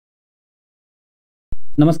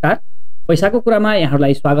नमस्कार, पैसाको कुरामा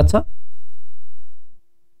यहाँहरूलाई स्वागत छ।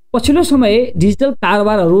 पछिल्लो समय डिजिटल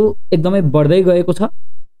कारोबारहरू एकदमै बढ्दै गएको छ।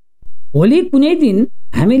 भोलि कुनै दिन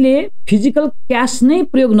हामीले फिजिकल क्याश नै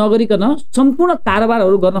प्रयोग नगरिकन सम्पूर्ण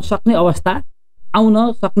कारोबारहरू गर्न सक्ने अवस्था आउन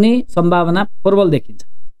सक्ने सम्भावना प्रबल देखिन्छ।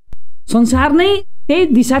 संसार नै त्यही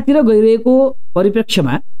दिशातिर गइरहेको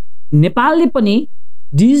परिप्रेक्ष्यमा नेपालले पनि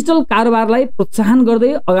डिजिटल कारोबारलाई प्रोत्साहन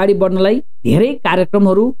गर्दै अगाडि बढ्नलाई धेरै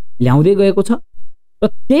कार्यक्रमहरू ल्याउँदै गएको छ र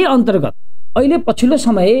त्यही अन्तर्गत अहिले पछिल्लो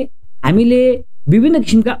समय हामीले विभिन्न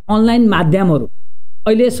किसिमका अनलाइन माध्यमहरू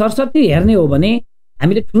अहिले सरस्वती हेर्ने हो भने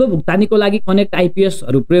हामीले ठुलो भुक्तानीको लागि कनेक्ट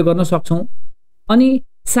आइपीएसहरू प्रयोग गर्न सक्छौँ। अनि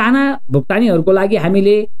साना भुक्तानीहरूको लागि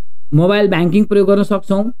हामीले मोबाइल ब्याङ्किङ प्रयोग गर्न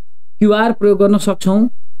सक्छौँ, क्युआर प्रयोग गर्न सक्छौँ,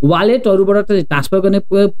 वालेटहरूबाट ट्रान्सफर गर्ने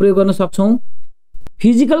प्रयोग गर्न सक्छौँ।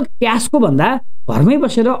 फिजिकल क्यासको भन्दा घरमै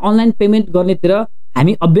बसेर अनलाइन पेमेन्ट गर्नेतिर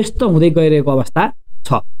हामी अभ्यस्त हुँदै गइरहेको अवस्था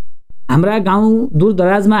छ। हाम्रा गाउँ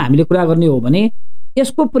दूरदराजमा हामीले कुरा गर्ने हो भने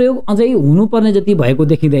यसको प्रयोग अझै हुनुपर्ने जति भएको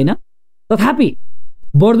देखिँदैन, तथापि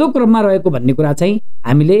बढ्दो क्रममा रहेको भन्ने कुरा चाहिँ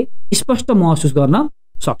हामीले स्पष्ट महसुस गर्न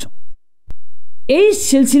सक्छौँ। यही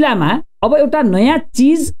सिलसिलामा अब एउटा नयाँ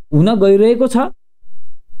चिज हुन गइरहेको छ,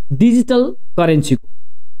 डिजिटल करेन्सीको।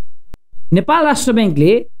 नेपाल राष्ट्र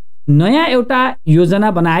ब्याङ्कले नयाँ एउटा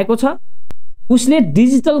योजना बनाएको छ, उसले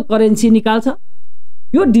डिजिटल करेन्सी निकाल्छ।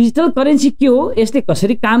 यो डिजिटल करेन्सी के हो, यसले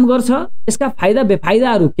कसरी काम गर्छ, यसका फाइदा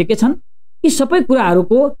बेफाइदाहरू के छन्, यी सबै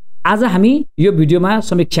कुराहरूको आज हामी यो भिडियोमा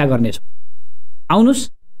समीक्षा गर्नेछौँ। आउनुहोस्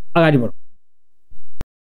अगाडि बढौँ।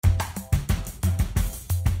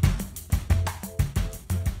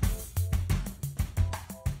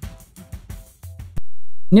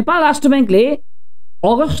 नेपाल राष्ट्र ब्याङ्कले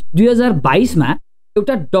अगस्त 2022 मा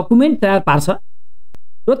एउटा डकुमेन्ट तयार पार्छ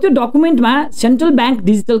र त्यो डकुमेन्टमा central bank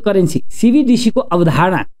digital currency CBDC को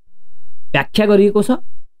अवधारणा व्याख्या गरिएको छ।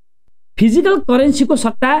 फिजिकल करेन्सीको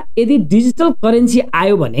सट्टा यदि डिजिटल करेन्सी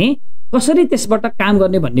आयो भने कसरी त्यसबाट काम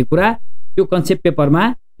गर्ने भन्ने कुरा यो कन्सेप्ट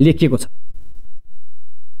पेपरमा लेखिएको छ।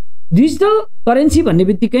 डिजिटल करेन्सी भन्ने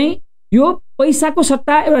बित्तिकै यो पैसाको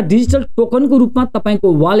सट्टा एउटा डिजिटल टोकनको रूपमा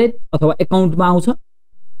तपाईको वालेट अथवा एकाउन्टमा आउँछ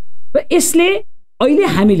र यसले अहिले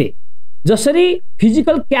हामीले जसरी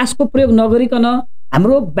फिजिकल क्याशको प्रयोग नगरिकन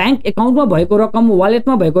हाम्रो ब्याङ्क एकाउन्टमा भएको रकम,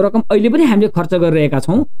 वालेटमा भएको रकम अहिले पनि हामीले खर्च गरिरहेका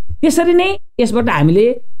छौँ, त्यसरी नै यसबाट हामीले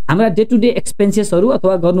हाम्रा डे टु डे एक्सपेन्सेसहरू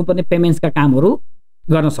अथवा गर्नुपर्ने पेमेन्ट्सका कामहरू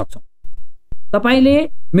गर्न सक्छौँ। तपाईँले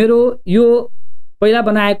मेरो यो पहिला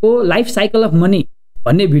बनाएको लाइफ साइकल अफ मनी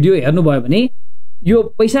भन्ने भिडियो हेर्नुभयो भने यो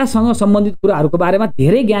पैसासँग सम्बन्धित कुराहरूको बारेमा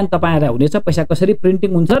धेरै ज्ञान तपाईँहरूलाई हुनेछ। पैसा कसरी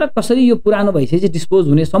प्रिन्टिङ हुन्छ र कसरी यो पुरानो भइसकेपछि डिस्पोज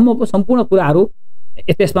हुने सम्मको सम्पूर्ण कुराहरू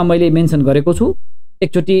त्यसमा मैले मेन्सन गरेको छु,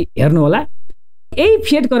 एकचोटि हेर्नुहोला। यही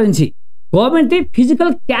फिएट करेन्सी गभर्मेन्टले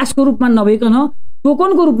फिजिकल क्याशको रूपमा नभइकन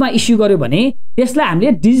टोकनको रूपमा इस्यु गर्यो भने त्यसलाई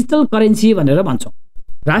हामीले डिजिटल करेन्सी भनेर भन्छौँ।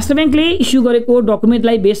 राष्ट्र ब्याङ्कले इस्यु गरेको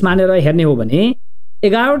डकुमेन्टलाई बेस मानेर हेर्ने हो भने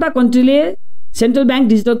 11वटा कन्ट्रीले central bank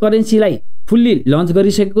digital करेन्सीलाई fully lunch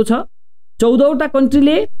गरिसकेको छ। 14वटा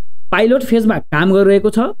कन्ट्रीले पाइलट फेजमा काम गरिरहेको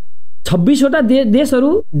छ। 26वटा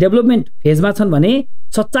देशहरू डेभलपमेन्ट फेजमा छन् भने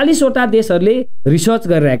 47वटा देशहरूले रिसर्च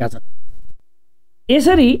गरिरहेका छन्।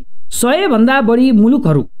 यसरी 100 भन्दा बढी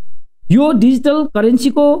मुलुकहरू यो डिजिटल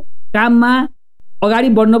करेन्सीको काममा अगाडि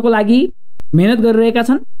बढ्नको लागि मेहनत गरिरहेका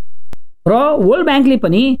छन् र वर्ल्ड ब्याङ्कले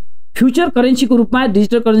पनि फ्युचर करेन्सीको रूपमा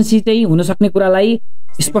डिजिटल करेन्सी चाहिँ हुन सक्ने कुरालाई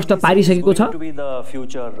स्पष्ट पारिसकेको छ।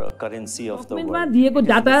 डकुमेन्टमा दिएको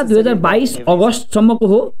डाटा 2022 अगस्तसम्मको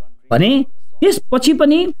हो भने त्यसपछि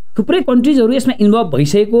पनि थुप्रै कन्ट्रिजहरू यसमा इन्भल्भ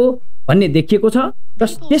भइसकेको भन्ने देखिएको छ र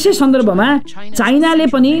त्यसै सन्दर्भमा चाइनाले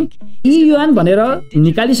पनि युआन भनेर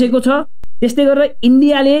निकालिसकेको छ। त्यस्तै गरेर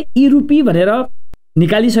इन्डियाले रुपी भनेर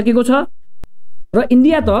निकालिसकेको छ र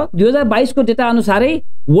इन्डिया त 2022 को डेटा अनुसारै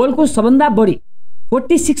वर्ल्डको सबभन्दा बढी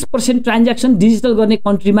 46% ट्रान्ज्याक्सन डिजिटल गर्ने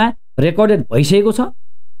कन्ट्रीमा रेकर्डेड भइसकेको छ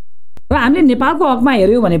र हामीले नेपालको हकमा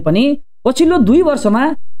हेर्यौँ भने पनि पछिल्लो 2 वर्षमा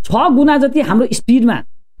 6 गुणा जति हाम्रो स्पिडमा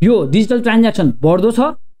यो डिजिटल ट्रान्ज्याक्सन बढ्दो छ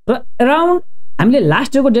र अराउन्ड हामीले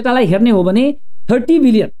लास्ट इयरको डेटालाई हेर्ने हो भने 30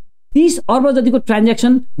 बिलियन 30 अर्ब जतिको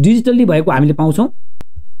ट्रान्ज्याक्सन डिजिटल्ली भएको हामीले पाउँछौँ।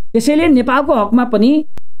 त्यसैले नेपालको हकमा पनि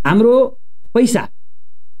हाम्रो पैसा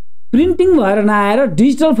प्रिन्टिङ भएर नआएर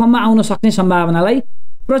डिजिटल फर्ममा आउन सक्ने सम्भावनालाई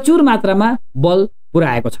प्रचुर मात्रामा बल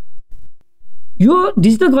पुर्याएको छ। यो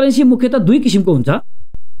डिजिटल करेन्सी मुख्यतः 2 किसिमको हुन्छ।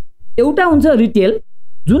 एउटा हुन्छ रिटेल,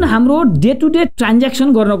 जुन हाम्रो डे टु डे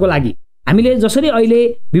ट्रान्ज्याक्सन गर्नको लागि हामीले जसरी अहिले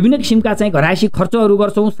विभिन्न किसिमका चाहिँ घरायसी खर्चहरू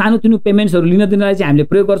गर्छौँ, सानोतिनो पेमेन्ट्सहरू लिन दिनलाई चाहिँ हामीले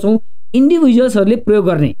प्रयोग गर्छौँ। इन्डिभिजुअल्सहरूले प्रयोग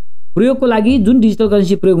गर्ने प्रयोगको लागि जुन डिजिटल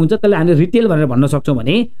करेन्सी प्रयोग हुन्छ त्यसलाई हामीले रिटेल भनेर भन्न सक्छौँ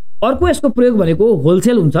भने अर्को यसको प्रयोग भनेको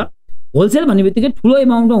होलसेल हुन्छ। होलसेल भन्ने बित्तिकै ठुलो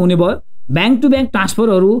एमाउन्टमा हुने भयो। ब्याङ्क टु ब्याङ्क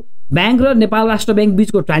ट्रान्सफरहरू, ब्याङ्क र नेपाल राष्ट्र ब्याङ्क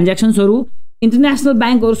बीचको ट्रान्ज्याक्सन्सहरू, इन्टरनेसनल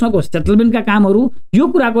ब्याङ्कहरुसँगको सेटलमेन्टका कामहरु यो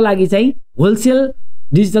कुराको लागि चाहिँ होलसेल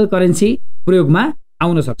डिजिटल करेन्सी प्रयोगमा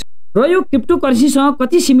आउन सक्छ। र यो क्रिप्टोकरेन्सीसँग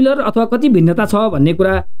कति सिमिलर अथवा कति भिन्नता छ भन्ने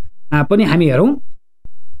कुरा पनि हामी हेरौँ।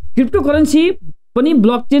 क्रिप्टोकरेन्सी पनि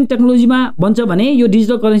ब्लकचेन टेक्नोलोजीमा बन्छ भने यो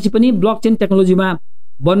डिजिटल करेन्सी पनि ब्लकचेन टेक्नोलोजीमा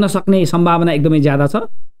बन्न सक्ने सम्भावना एकदमै ज्यादा छ।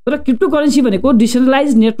 तर क्रिप्टोकरेन्सी भनेको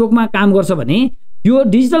डिसेन्ट्रलाइज्ड नेटवर्कमा काम गर्छ भने यो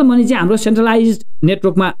डिजिटल मनी चाहिँ हाम्रो सेन्ट्रलाइज्ड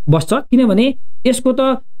नेटवर्कमा बस्छ, किनभने यसको त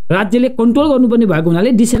राज्यले कन्ट्रोल गर्नुपर्ने भएको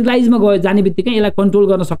हुनाले डिसेन्ट्रलाइजमा गए जाने बित्तिकै यसलाई कन्ट्रोल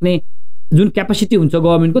गर्न सक्ने जुन क्यापासिटी हुन्छ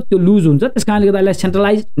गभर्नमेन्टको त्यो लुज हुन्छ। त्यसकारणले गर्दा यसलाई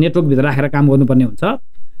सेन्ट्रलाइज्ड नेटवर्कभित्र राखेर काम गर्नुपर्ने हुन्छ।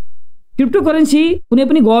 क्रिप्टोकरेन्सी कुनै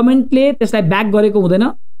पनि गभर्नमेन्टले त्यसलाई ब्याक गरेको हुँदैन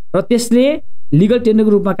र त्यसले लिगल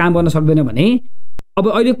टेन्डरको रूपमा काम गर्न सक्दैन भने अब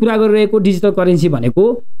अहिले कुरा गरिरहेको डिजिटल करेन्सी भनेको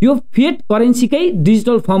यो फिएट करेन्सीकै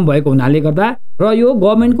डिजिटल फर्म भएको हुनाले गर्दा र यो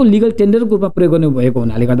गभर्नमेन्टको लिगल टेन्डरको रूपमा प्रयोग गर्नु भएको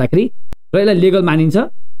हुनाले गर्दाखेरि र यसलाई लिगल मानिन्छ।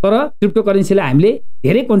 तर क्रिप्टोकरेन्सीलाई हामीले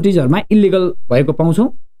धेरै कन्ट्रिजहरुमा इलिगल भएको पाउँछौँ।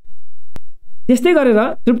 त्यस्तै गरेर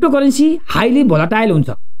क्रिप्टोकरेन्सी हाइली भोलाटाइल हुन्छ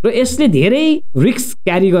र यसले धेरै रिस्क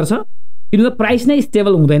क्यारी गर्छ, किनभने प्राइस नै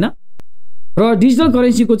स्टेबल हुँदैन र डिजिटल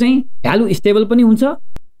करेन्सीको चाहिँ भ्यालु स्टेबल पनि हुन्छ।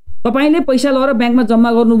 तपाईले पैसा लगेर ब्याङ्कमा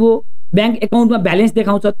जम्मा गर्नुभयो, ब्याङ्क एकाउन्टमा ब्यालेन्स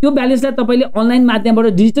देखाउँछ, त्यो ब्यालेन्सलाई तपाईले अनलाइन माध्यमबाट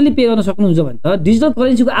डिजिटली पे गर्न सक्नुहुन्छ भने त डिजिटल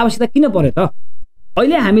करेन्सीको आवश्यकता किन पर्यो त?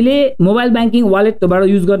 अहिले हामीले मोबाइल ब्याङ्किङ वालेटबाट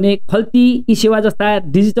युज गर्ने खल्ती ई सेवा जस्ता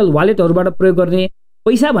डिजिटल वालेटहरुबाट प्रयोग गर्ने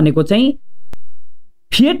पैसा भनेको चाहिँ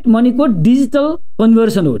फिएट मनीको डिजिटल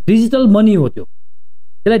कन्भर्सन हो, डिजिटल मनी हो।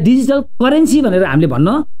 त्यसलाई डिजिटल करेन्सी भनेर हामीले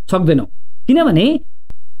भन्न सक्दैनौँ, किनभने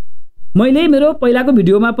मैले मेरो पहिलाको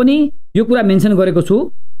भिडियोमा पनि यो कुरा मेन्सन गरेको छु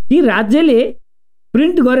कि राज्यले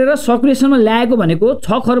प्रिन्ट गरेर सर्कुलेसनमा ल्याएको भनेको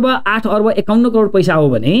 6 खर्ब 8 अर्ब 51 करोड पैसा हो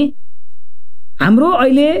भने हाम्रो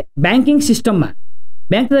अहिले ब्याङ्किङ सिस्टममा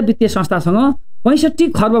ब्याङ्क तथा वित्तीय संस्थासँग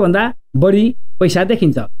 65 खर्ब भन्दा बढी पैसा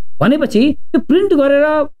देखिन्छ। भनेपछि त्यो प्रिन्ट गरेर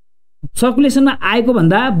सर्कुलेसनमा आएको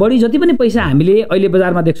भन्दा बढी जति पनि पैसा हामीले अहिले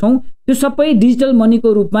बजारमा देख्छौँ त्यो सबै डिजिटल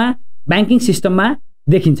मनीको रूपमा ब्याङ्किङ सिस्टममा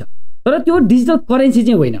देखिन्छ। तर त्यो डिजिटल करेन्सी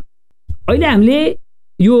चाहिँ होइन। अहिले हामीले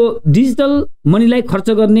यो डिजिटल मनीलाई खर्च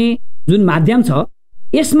गर्ने जुन माध्यम छ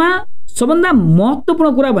यसमा सबभन्दा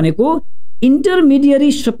महत्त्वपूर्ण कुरा भनेको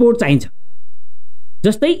इन्टरमिडियरी सपोर्ट चाहिन्छ।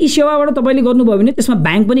 जस्तै ई सेवाबाट तपाईले गर्नुभयो भने त्यसमा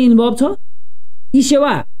ब्याङ्क पनि इन्भल्भ छ, ई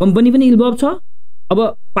सेवा कम्पनी पनि इन्भल्भ छ, अब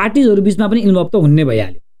पार्टीजहरु बीचमा पनि इन्भल्भ त हुने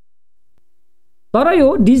भइहाल्यो। तर यो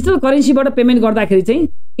डिजिटल करेन्सीबाट पेमेन्ट गर्दाखेरि चाहिँ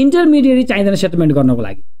इन्टरमिडियरी चाहिँदैन सेटलमेन्ट गर्नको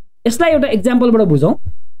लागि। यसलाई एउटा एक्जाम्पलबाट बुझौँ।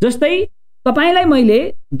 जस्तै तपाईलाई मैले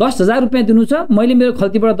 10,000 रुपैयाँ दिनु छ, मैले मेरो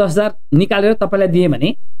खल्तीबाट 10,000 निकालेर तपाईलाई दिएँ भने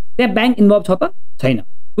त्यहाँ ब्याङ्क इन्भल्भ छ त? छैन।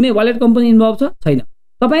 कुनै वालेट कम्पनी इन्भल्भ छ? छैन।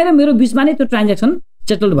 तपाईँ र मेरो बीचमा नै त्यो ट्रान्ज्याक्सन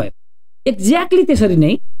सेटल्ड भयो। एक्ज्याक्टली त्यसरी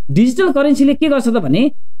नै डिजिटल करेन्सीले के गर्छ त भने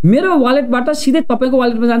मेरो वालेटबाट सिधै तपाईको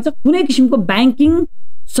वालेटमा जान्छ, कुनै किसिमको ब्याङ्किङ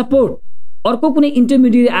सपोर्ट अर्को कुनै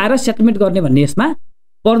इन्टरमिडिएट आएर सेटलमेन्ट गर्ने भन्ने यसमा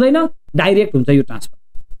पर्दैन, डाइरेक्ट हुन्छ यो ट्रान्सफर।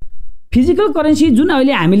 फिजिकल करेन्सी जुन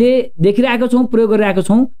अहिले हामीले देखिरहेको छौँ, प्रयोग गरिरहेको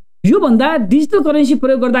छौँ, यो भन्दा डिजिटल करेन्सी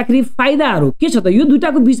प्रयोग गर्दाखेरि फाइदाहरू के छ त? यो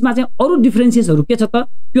दुईटाको बीचमा चाहिँ अरू डिफरेन्सेसहरू के छ त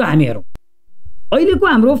त्यो हामी हेरौँ। अहिलेको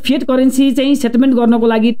हाम्रो फिएट करेन्सी चाहिँ सेटलमेन्ट गर्नको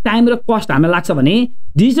लागि टाइम र कस्ट हामीलाई लाग्छ भने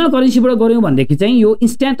डिजिटल करेन्सीबाट गऱ्यौँ भनेदेखि चाहिँ यो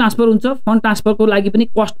इन्स्ट्यान्ट ट्रान्सफर हुन्छ, फन्ड ट्रान्सफरको लागि पनि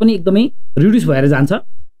कस्ट पनि एकदमै रिड्युस भएर जान्छ।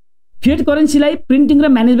 फिएट करेन्सीलाई प्रिन्टिङ र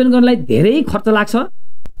म्यानेजमेन्ट गर्नलाई धेरै खर्च लाग्छ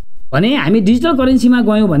भने हामी डिजिटल करेन्सीमा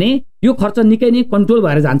गयौँ भने यो खर्च निकै नै कन्ट्रोल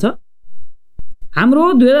भएर जान्छ। हाम्रो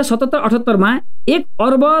 2077-78 मा 1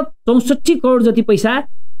 अर्ब 64 करोड जति पैसा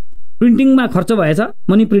प्रिन्टिङमा खर्च भएछ,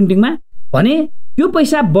 मनी प्रिन्टिङमा, भने त्यो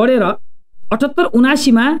पैसा बढेर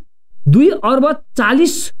 78-79 मा 2 अर्ब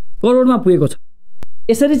 40 करोडमा पुगेको छ।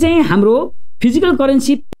 यसरी चाहिँ हाम्रो फिजिकल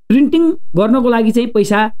करेन्सी प्रिन्टिङ गर्नको लागि चाहिँ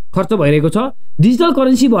पैसा खर्च भइरहेको छ। डिजिटल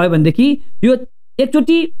करेन्सी भयो भनेदेखि यो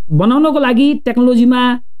एकचोटि बनाउनको लागि टेक्नोलोजीमा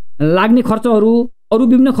लाग्ने खर्चहरू, अरू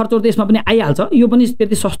विभिन्न खर्चहरू त यसमा पनि आइहाल्छ, यो पनि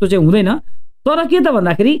त्यति सस्तो चाहिँ हुँदैन। तर के त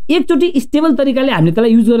भन्दाखेरि एकचोटि स्टेबल तरिकाले हामीले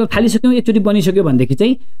त्यसलाई युज गर्न थालिसक्यौँ, एकचोटि बनिसक्यो भनेदेखि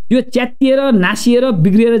चाहिँ यो च्यातिएर नासिएर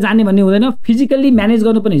बिग्रिएर जाने भन्ने हुँदैन। फिजिकल्ली म्यानेज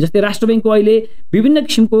गर्नुपर्ने, जस्तै राष्ट्र ब्याङ्कको अहिले विभिन्न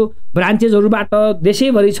किसिमको ब्रान्चेसहरूबाट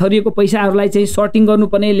देशैभरि छरिएको पैसाहरूलाई चाहिँ सर्टिङ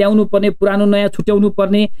गर्नुपर्ने, ल्याउनु पर्ने, पुरानो नयाँ छुट्याउनु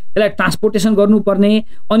पर्ने, त्यसलाई ट्रान्सपोर्टेसन गर्नुपर्ने,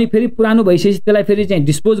 अनि फेरि पुरानो भइसकेपछि त्यसलाई फेरि चाहिँ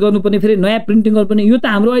डिस्पोज गर्नुपर्ने, फेरि नयाँ प्रिन्टिङ गर्नुपर्ने, यो त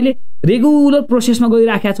हाम्रो अहिले रेगुलर प्रोसेसमा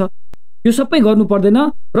गइराखेको छ। यो सबै गर्नु पर्दैन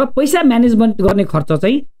र पैसा म्यानेजमेन्ट गर्ने खर्च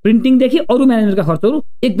चाहिँ प्रिन्टिङदेखि अरू म्यानेजमेन्टका खर्चहरू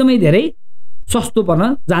एकदमै धेरै सस्तो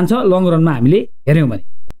पर्न जान्छ लङ रनमा हामीले हेऱ्यौँ भने।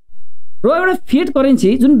 र एउटा फिएट करेन्सी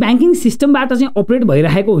जुन ब्याङ्किङ सिस्टमबाट चाहिँ अपरेट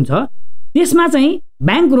भइरहेको हुन्छ त्यसमा चाहिँ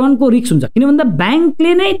ब्याङ्क रनको रिस्क हुन्छ, किन भन्दा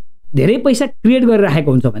ब्याङ्कले नै धेरै पैसा क्रिएट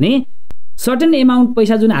गरिरहेको हुन्छ भने सर्टेन एमाउन्ट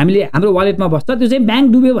पैसा जुन हामीले हाम्रो वालेटमा बस्छ त्यो चाहिँ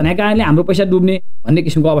ब्याङ्क डुब्यो भनेको कारणले हाम्रो पैसा डुब्ने भन्ने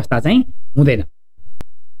किसिमको अवस्था चाहिँ हुँदैन।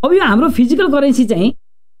 अब यो हाम्रो फिजिकल करेन्सी चाहिँ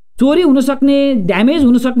चोरी हुन सक्ने, ड्यामेज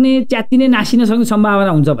हुन सक्ने, च्यातिने, नासिन सक्ने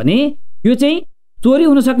सम्भावना हुन्छ भने यो चाहिँ चोरी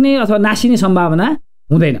हुन सक्ने अथवा नासिने सम्भावना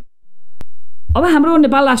हुँदैन। अब हाम्रो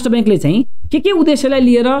नेपाल राष्ट्र बैंकले चाहिँ के उद्देश्यलाई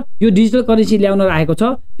लिएर यो डिजिटल करेन्सी ल्याउन राखेको छ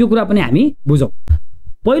त्यो कुरा पनि हामी बुझौँ।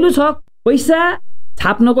 पहिलो छ पैसा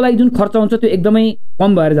छाप्नको लागि जुन खर्च हुन्छ त्यो एकदमै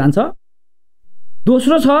कम भएर जान्छ।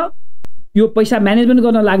 दोस्रो छ यो पैसा म्यानेजमेन्ट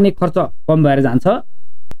गर्न लाग्ने खर्च कम भएर जान्छ।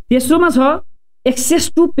 तेस्रोमा छ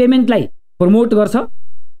एक्सेस टु पेमेन्टलाई प्रमोट गर्छ।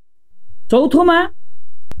 चौथोमा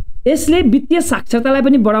यसले वित्तीय साक्षरतालाई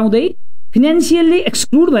पनि बढाउँदै फिनान्सियल्ली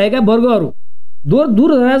एक्सक्लुड भएका वर्गहरू,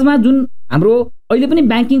 दूर दराजमा जुन हाम्रो अहिले पनि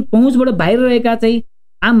ब्याङ्किङ पहुँचबाट बाहिर रहेका चाहिँ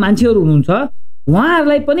आम मान्छेहरू हुनुहुन्छ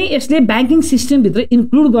उहाँहरूलाई पनि यसले ब्याङ्किङ सिस्टमभित्र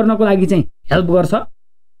इन्क्लुड गर्नको लागि चाहिँ हेल्प गर्छ।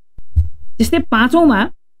 त्यस्तै पाँचौँमा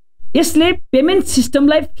यसले पेमेन्ट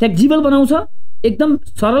सिस्टमलाई फ्लेक्जिबल बनाउँछ, एकदम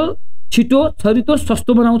सरल, छिटो, छरितो,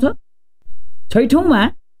 सस्तो बनाउँछ। छैठौँमा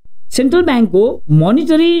सेन्ट्रल ब्याङ्कको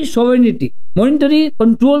मोनिटरी सोभरेनिटी, मोनिटरी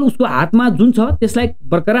कन्ट्रोल उसको हातमा जुन छ त्यसलाई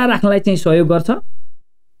बरकरार राख्नलाई चाहिँ सहयोग गर्छ।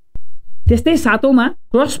 त्यस्तै सातौँमा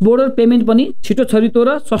क्रस बोर्डर पेमेन्ट पनि छिटो, छरितो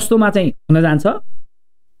र सस्तोमा चाहिँ हुन जान्छ।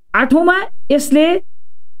 आठौँमा यसले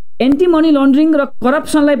एन्टी मनी लन्ड्रिङ र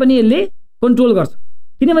करप्सनलाई पनि यसले कन्ट्रोल गर्छ,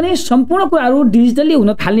 किनभने सम्पूर्ण कुराहरू डिजिटली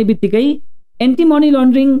हुन थाल्ने बित्तिकै एन्टी मनी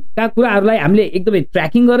लन्ड्रिङका कुराहरूलाई हामीले एकदमै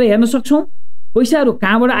ट्र्याकिङ गरेर हेर्न सक्छौँ। पैसाहरू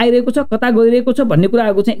कहाँबाट आइरहेको छ, कता गइरहेको छ भन्ने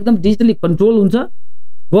कुराहरूको चाहिँ एकदम डिजिटली कन्ट्रोल हुन्छ।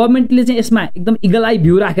 गभर्मेन्टले चाहिँ यसमा एकदम इगल आई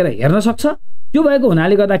भ्यू राखेर हेर्न सक्छ। त्यो भएको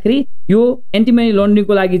हुनाले गर्दाखेरि यो एन्टी मनी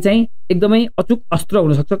लन्ड्रिङको लागि चाहिँ एकदमै अचुक अस्त्र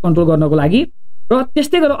हुनसक्छ कन्ट्रोल गर्नको लागि। र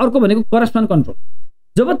त्यस्तै गरेर अर्को भनेको करप्सन कन्ट्रोल।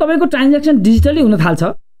 जब तपाईँको ट्रान्ज्याक्सन डिजिटली हुन थाल्छ,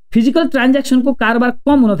 फिजिकल ट्रान्ज्याक्सनको कारोबार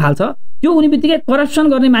कम हुन थाल्छ, त्यो हुने बित्तिकै करप्सन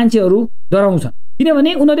गर्ने मान्छेहरू डराउँछन्,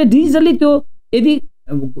 किनभने उनीहरूले डिजिटली त्यो यदि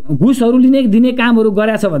घुसहरू दिने कामहरू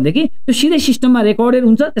गरेछ भनेदेखि त्यो सिधै सिस्टममा रेकर्डेड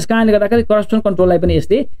हुन्छ। त्यस कारणले गर्दाखेरि करप्सन कन्ट्रोललाई पनि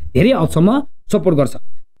यसले धेरै हदसम्म सपोर्ट गर्छ।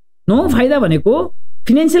 नौ फाइदा भनेको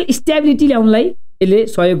फिनान्सियल स्टेबिलिटी ल्याउनलाई यसले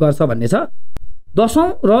सहयोग गर्छ भन्ने छ। दशौं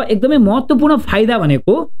र एकदमै महत्त्वपूर्ण फाइदा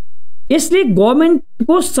भनेको यसले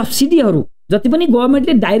गभर्मेन्टको सब्सिडीहरू जति पनि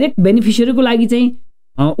गभर्मेन्टले डाइरेक्ट बेनिफिसियरीको लागि चाहिँ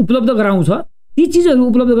उपलब्ध गराउँछ ती चिजहरू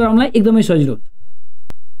उपलब्ध गराउनलाई एकदमै सजिलो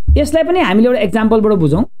हुन्छ। यसलाई पनि हामीले एउटा एक्जाम्पलबाट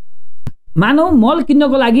बुझौँ। मानौ मल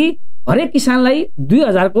किन्नको लागि हरेक किसानलाई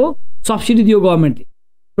 2000 को सब्सिडी दियो गभर्मेन्टले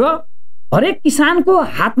र हरेक किसानको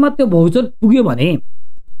हातमा त्यो भाउचर पुग्यो भने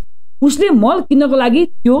उसले मल किन्नको लागि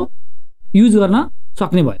त्यो युज गर्न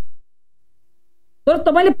सक्ने भयो। तर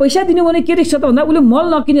तपाईले पैसा दिनु भने के रिस्क छ त भन्दा उसले मल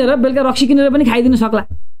नकिनेर बेलुका रक्सी किनेर पनि खाइदिन सक्ला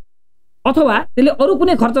अथवा त्यसले अरू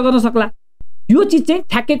कुनै खर्च गर्न सक्ला। यो चिज चाहिँ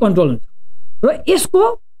ठ्याक्कै कन्ट्रोल हुन्छ। र यसको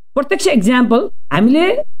प्रत्यक्ष एक्जाम्पल हामीले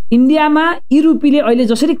इन्डियामा युरोपीले अहिले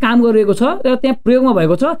जसरी काम गरिरहेको छ र त्यहाँ प्रयोगमा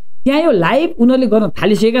भएको छ त्यहाँ यो लाइभ उनीहरूले गर्न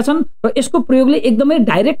थालिसकेका छन् र यसको प्रयोगले एकदमै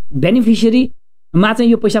डाइरेक्ट बेनिफिसियरीमा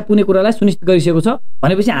चाहिँ यो पैसा पुग्ने कुरालाई सुनिश्चित गरिसकेको छ।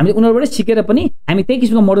 भनेपछि हामीले उनीहरूबाट सिकेर पनि हामी त्यही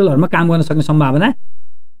किसिमको मोडलहरूमा काम गर्न सक्ने सम्भावना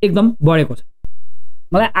एकदम बढेको छ।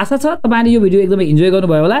 मलाई आशा छ तपाईहरुले यो भिडियो एकदमै इन्जोय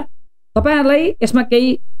गर्नुभयो होला। तपाईहरुलाई यसमा केही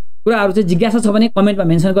कुराहरू चाहिँ जिज्ञासा छ भने कमेन्टमा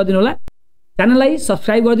मेन्सन गरिदिनु होला। च्यानललाई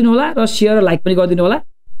सब्स्क्राइब गरिदिनु होला र शेयर र लाइक पनि गरिदिनु होला।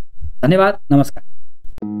 धन्यवाद, नमस्कार।